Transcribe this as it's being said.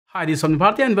Hi, this is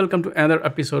Bharti and welcome to another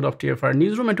episode of TFR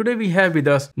Newsroom. And today we have with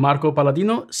us Marco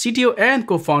Palladino, CTO and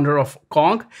co-founder of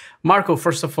Kong. Marco,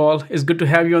 first of all, it's good to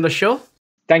have you on the show.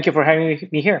 Thank you for having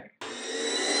me here.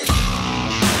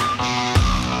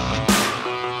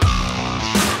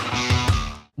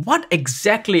 What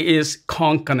exactly is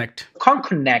Kong Konnect? Kong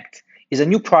Konnect is a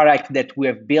new product that we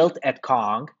have built at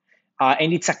Kong,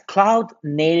 and it's a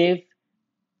cloud-native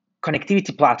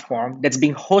connectivity platform that's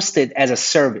being hosted as a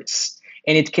service.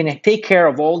 And it can take care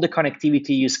of all the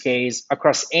connectivity use case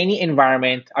across any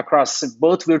environment, across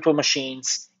both virtual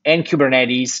machines and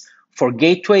Kubernetes for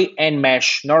gateway and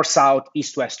mesh, north-south,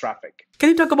 east-west traffic. Can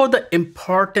you talk about the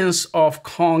importance of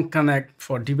Kong Konnect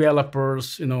for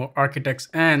developers, architects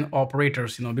and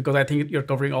operators, because I think you're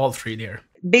covering all three there.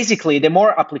 Basically, the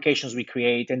more applications we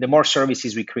create and the more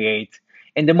services we create,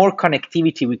 and the more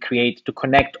connectivity we create to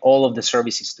connect all of the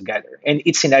services together. And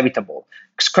it's inevitable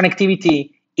because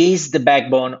connectivity is the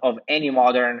backbone of any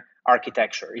modern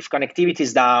architecture. If connectivity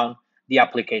is down, the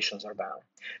applications are down.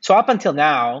 So up until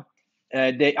now,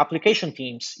 the application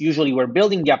teams usually were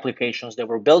building the applications, they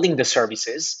were building the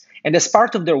services, and as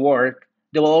part of their work,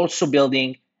 they were also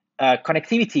building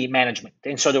connectivity management.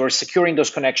 And so they were securing those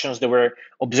connections, they were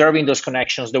observing those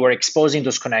connections, they were exposing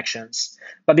those connections.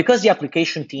 But because the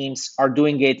application teams are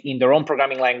doing it in their own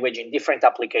programming language in different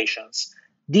applications,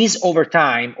 this over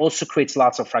time also creates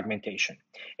lots of fragmentation.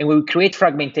 And we create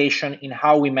fragmentation in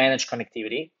how we manage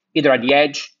connectivity, either at the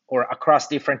edge or across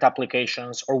different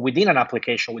applications or within an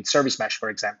application with service mesh, for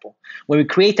example. When we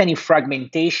create any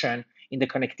fragmentation in the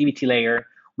connectivity layer,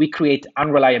 we create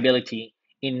unreliability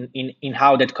in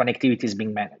how that connectivity is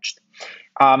being managed.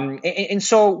 And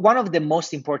so one of the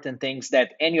most important things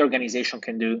that any organization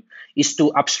can do is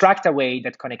to abstract away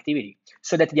that connectivity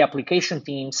so that the application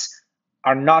teams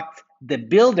are not the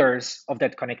builders of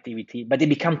that connectivity, but they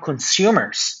become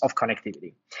consumers of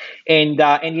connectivity. And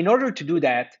in order to do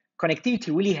that, connectivity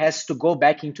really has to go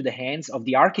back into the hands of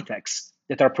the architects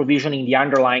that are provisioning the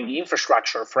underlying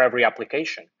infrastructure for every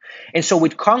application. And so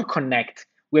with Kong Konnect,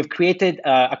 we've created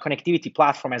a connectivity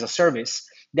platform as a service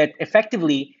that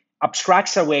effectively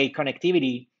abstracts away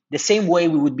connectivity the same way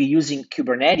we would be using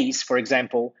Kubernetes, for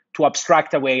example, to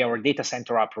abstract away our data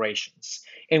center operations.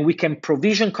 And we can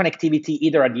provision connectivity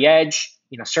either at the edge,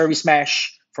 in a service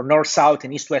mesh, for north-south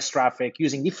and east-west traffic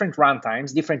using different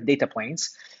runtimes, different data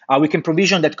planes. We can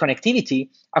provision that connectivity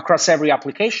across every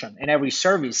application and every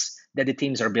service that the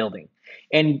teams are building.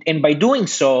 And by doing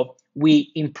so,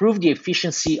 we improve the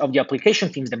efficiency of the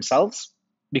application teams themselves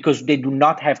because they do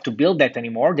not have to build that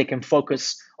anymore. They can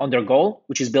focus on their goal,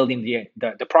 which is building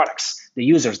the products, the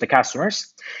users, the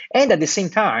customers. And at the same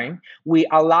time, we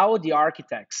allow the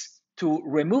architects to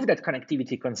remove that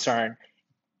connectivity concern,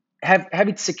 have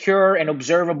it secure and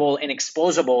observable and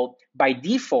exposable by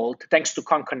default, thanks to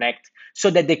Kong Konnect,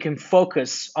 so that they can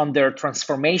focus on their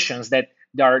transformations that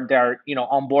they're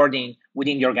onboarding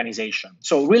within the organization.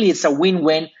 So really, it's a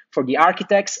win-win for the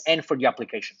architects and for the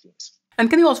application teams. And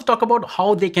can you also talk about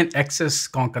how they can access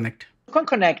Kong Konnect? Kong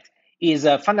Konnect is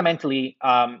fundamentally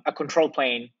a control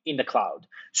plane in the cloud.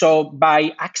 So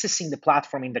by accessing the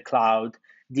platform in the cloud,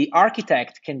 the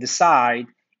architect can decide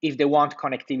if they want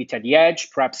connectivity at the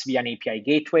edge, perhaps via an API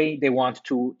gateway. They want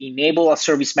to enable a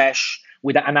service mesh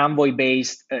with an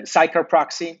Envoy-based sidecar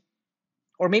proxy.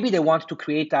 Or maybe they want to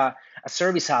create a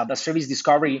ServiceHub, a service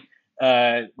discovery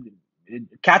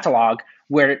catalog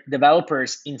where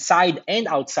developers inside and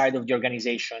outside of the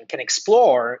organization can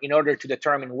explore in order to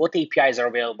determine what APIs are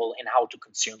available and how to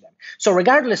consume them. So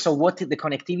regardless of what the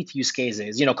connectivity use case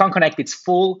is, Kong Konnect, it's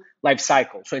full life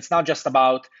cycle. So it's not just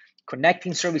about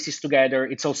connecting services together,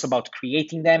 it's also about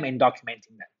creating them and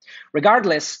documenting them.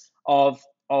 Regardless of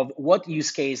what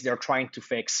use case they're trying to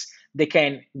fix, they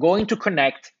can go into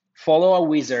Konnect, follow a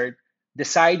wizard,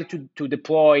 decide to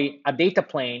deploy a data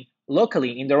plane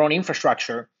locally in their own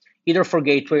infrastructure, either for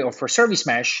gateway or for service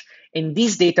mesh, and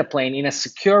this data plane in a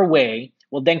secure way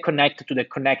will then connect to the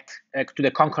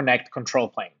Kong Konnect control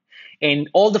plane. And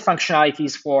all the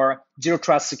functionalities for zero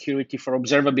trust security, for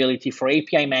observability, for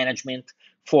API management,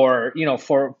 for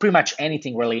pretty much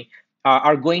anything really,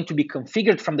 are going to be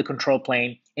configured from the control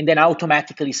plane and then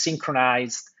automatically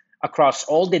synchronized across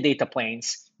all the data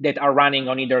planes that are running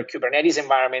on either Kubernetes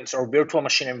environments or virtual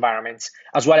machine environments,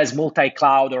 as well as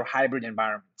multi-cloud or hybrid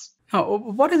environments. Now,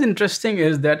 what is interesting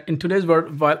is that in today's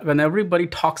world, when everybody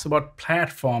talks about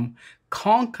platform,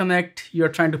 Kong Konnect, you're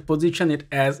trying to position it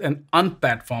as an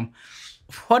Unplatform.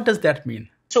 What does that mean?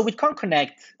 So with Kong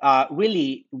Konnect,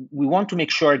 really, we want to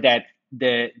make sure that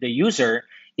the user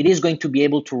it is going to be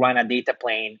able to run a data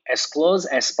plane as close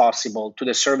as possible to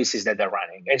the services that they're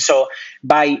running. And so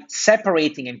by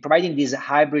separating and providing this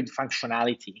hybrid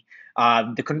functionality,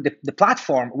 the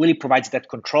platform really provides that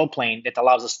control plane that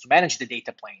allows us to manage the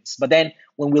data planes. But then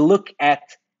when we look at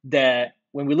the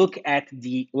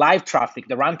live traffic,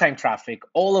 the runtime traffic,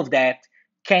 all of that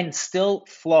can still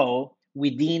flow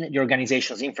within the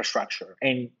organization's infrastructure.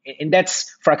 And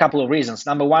that's for a couple of reasons.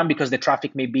 Number one, because the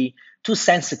traffic may be too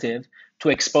sensitive to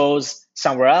expose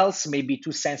somewhere else, may be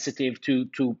too sensitive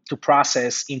to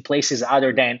process in places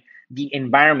other than the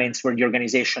environments where the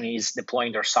organization is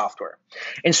deploying their software.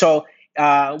 And so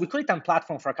we call it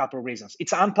on-platform for a couple of reasons.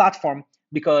 It's on-platform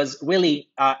because really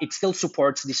it still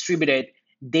supports distributed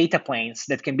data planes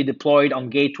that can be deployed on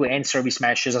gateway and service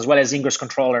meshes, as well as ingress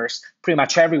controllers pretty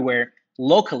much everywhere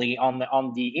locally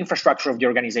on the infrastructure of the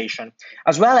organization,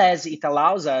 as well as it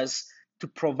allows us to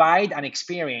provide an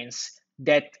experience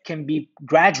that can be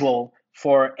gradual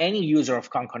for any user of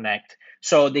Kong Konnect.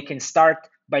 So they can start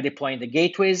by deploying the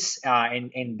gateways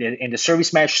and the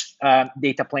service mesh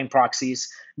data plane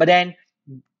proxies, but then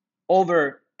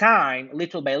over time,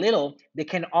 little by little, they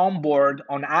can onboard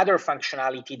on other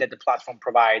functionality that the platform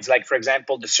provides, like, for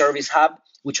example, the ServiceHub,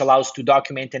 which allows to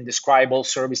document and describe all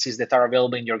services that are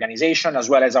available in the organization, as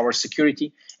well as our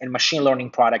security and machine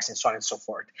learning products, and so on and so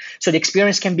forth. So the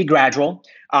experience can be gradual.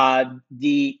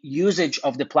 The usage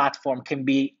of the platform can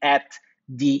be at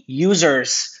the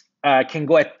users, can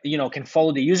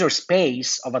follow the user's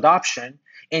pace of adoption,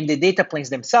 and the data planes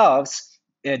themselves,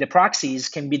 the proxies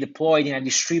can be deployed in a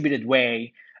distributed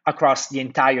way across the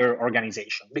entire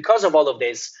organization. Because of all of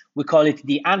this, we call it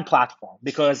the Unplatform,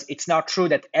 because it's not true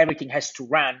that everything has to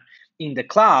run in the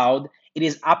cloud. It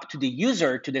is up to the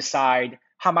user to decide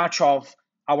how much of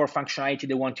our functionality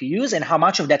they want to use and how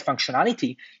much of that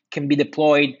functionality can be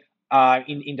deployed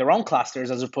in their own clusters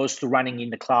as opposed to running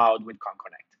in the cloud with Kong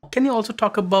Konnect. Can you also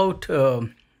talk about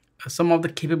some of the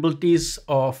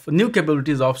new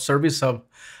capabilities of ServiceHub,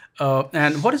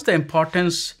 and what is the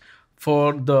importance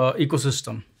for the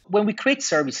ecosystem? When we create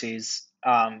services,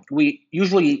 we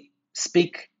usually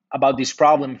speak about this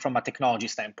problem from a technology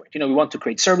standpoint. We want to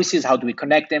create services. How do we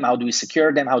connect them? How do we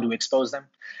secure them? How do we expose them?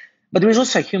 But there is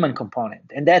also a human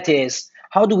component, and that is,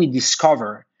 how do we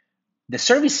discover the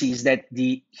services that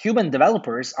the human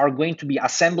developers are going to be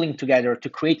assembling together to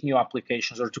create new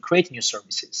applications or to create new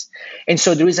services? And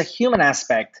so there is a human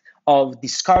aspect of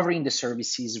discovering the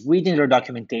services, reading their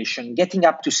documentation, getting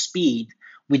up to speed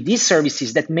with these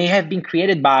services that may have been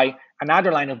created by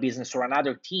another line of business or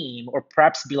another team, or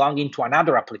perhaps belonging to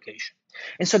another application.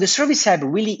 And so the Service Hub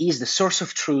really is the source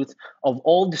of truth of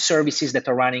all the services that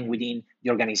are running within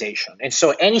the organization. And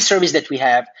so any service that we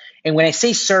have, and when I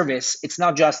say service, it's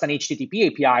not just an HTTP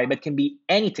API, but can be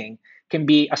anything, can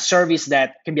be a service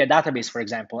that can be a database, for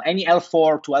example, any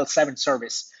L4 to L7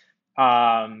 service,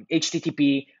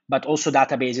 HTTP, but also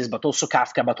databases, but also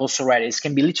Kafka, but also Redis,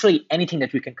 can be literally anything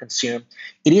that we can consume.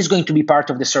 It is going to be part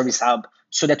of the Service Hub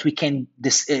so that we can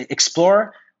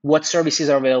explore what services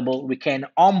are available. We can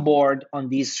onboard on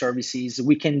these services.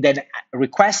 We can then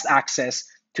request access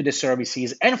to the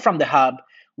services. And from the hub,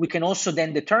 we can also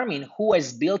then determine who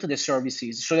has built the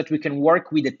services so that we can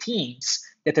work with the teams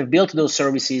that have built those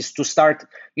services to start,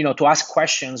 to ask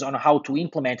questions on how to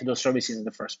implement those services in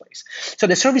the first place. So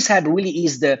the Service Hub really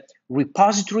is the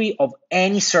repository of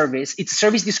any service. It's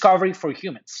service discovery for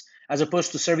humans, as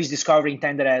opposed to service discovery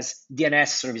intended as DNS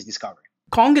service discovery.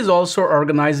 Kong is also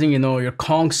organizing, your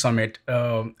Kong Summit,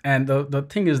 and the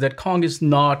thing is that Kong is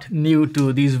not new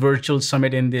to these virtual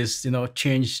summit in this,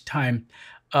 change time.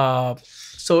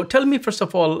 So tell me, first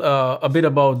of all, a bit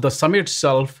about the summit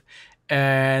itself,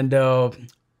 and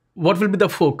what will be the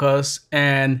focus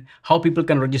and how people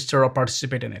can register or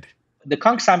participate in it. The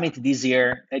Kong Summit this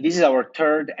year, this is our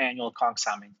third annual Kong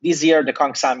Summit. This year, the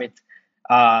Kong Summit,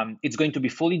 it's going to be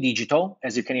fully digital,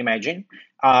 as you can imagine,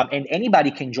 and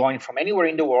anybody can join from anywhere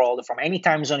in the world, from any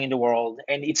time zone in the world,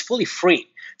 and it's fully free.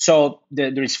 So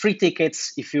there is free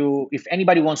tickets. If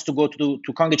anybody wants to go to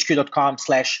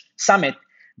konghq.com/summit,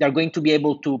 they're going to be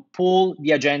able to pull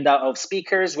the agenda of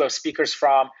speakers. We have speakers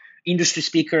from industry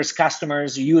speakers,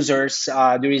 customers, users.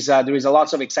 There is a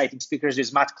lots of exciting speakers.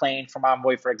 There's Matt Klein from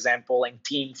Envoy, for example, and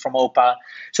Tim from OPA.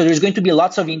 So there's going to be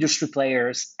lots of industry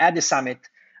players at the summit,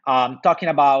 talking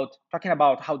about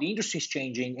how the industry is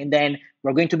changing, and then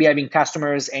we're going to be having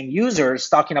customers and users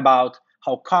talking about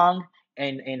how Kong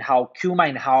and how Kuma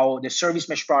and how the service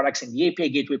mesh products and the API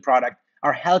gateway product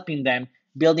are helping them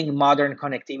building modern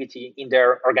connectivity in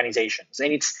their organizations.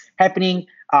 And it's happening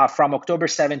from October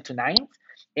 7th to 9th.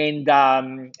 And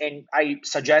I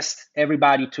suggest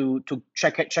everybody to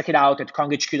check it out at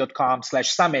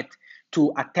konghq.com/summit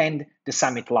to attend the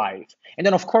summit live. And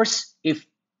then, of course, if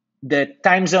the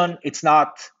time zone it's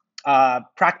not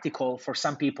practical for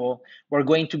some people, we're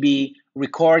going to be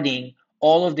recording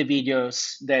all of the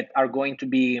videos that are going to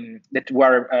be that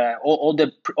were all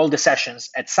the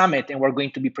sessions at Summit, and we're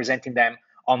going to be presenting them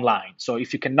online. So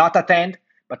if you cannot attend,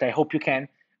 but I hope you can,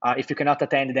 if you cannot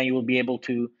attend, then you will be able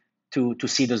to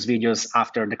see those videos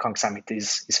after the Kong Summit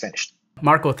is finished.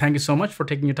 Marco, thank you so much for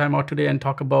taking your time out today and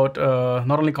talk about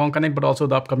not only Kong Konnect, but also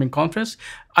the upcoming conference.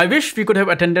 I wish we could have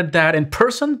attended that in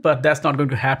person, but that's not going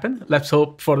to happen. Let's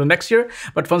hope for the next year.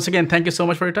 But once again, thank you so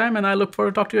much for your time, and I look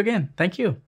forward to talking to you again. Thank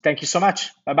you. Thank you so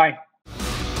much. Bye-bye.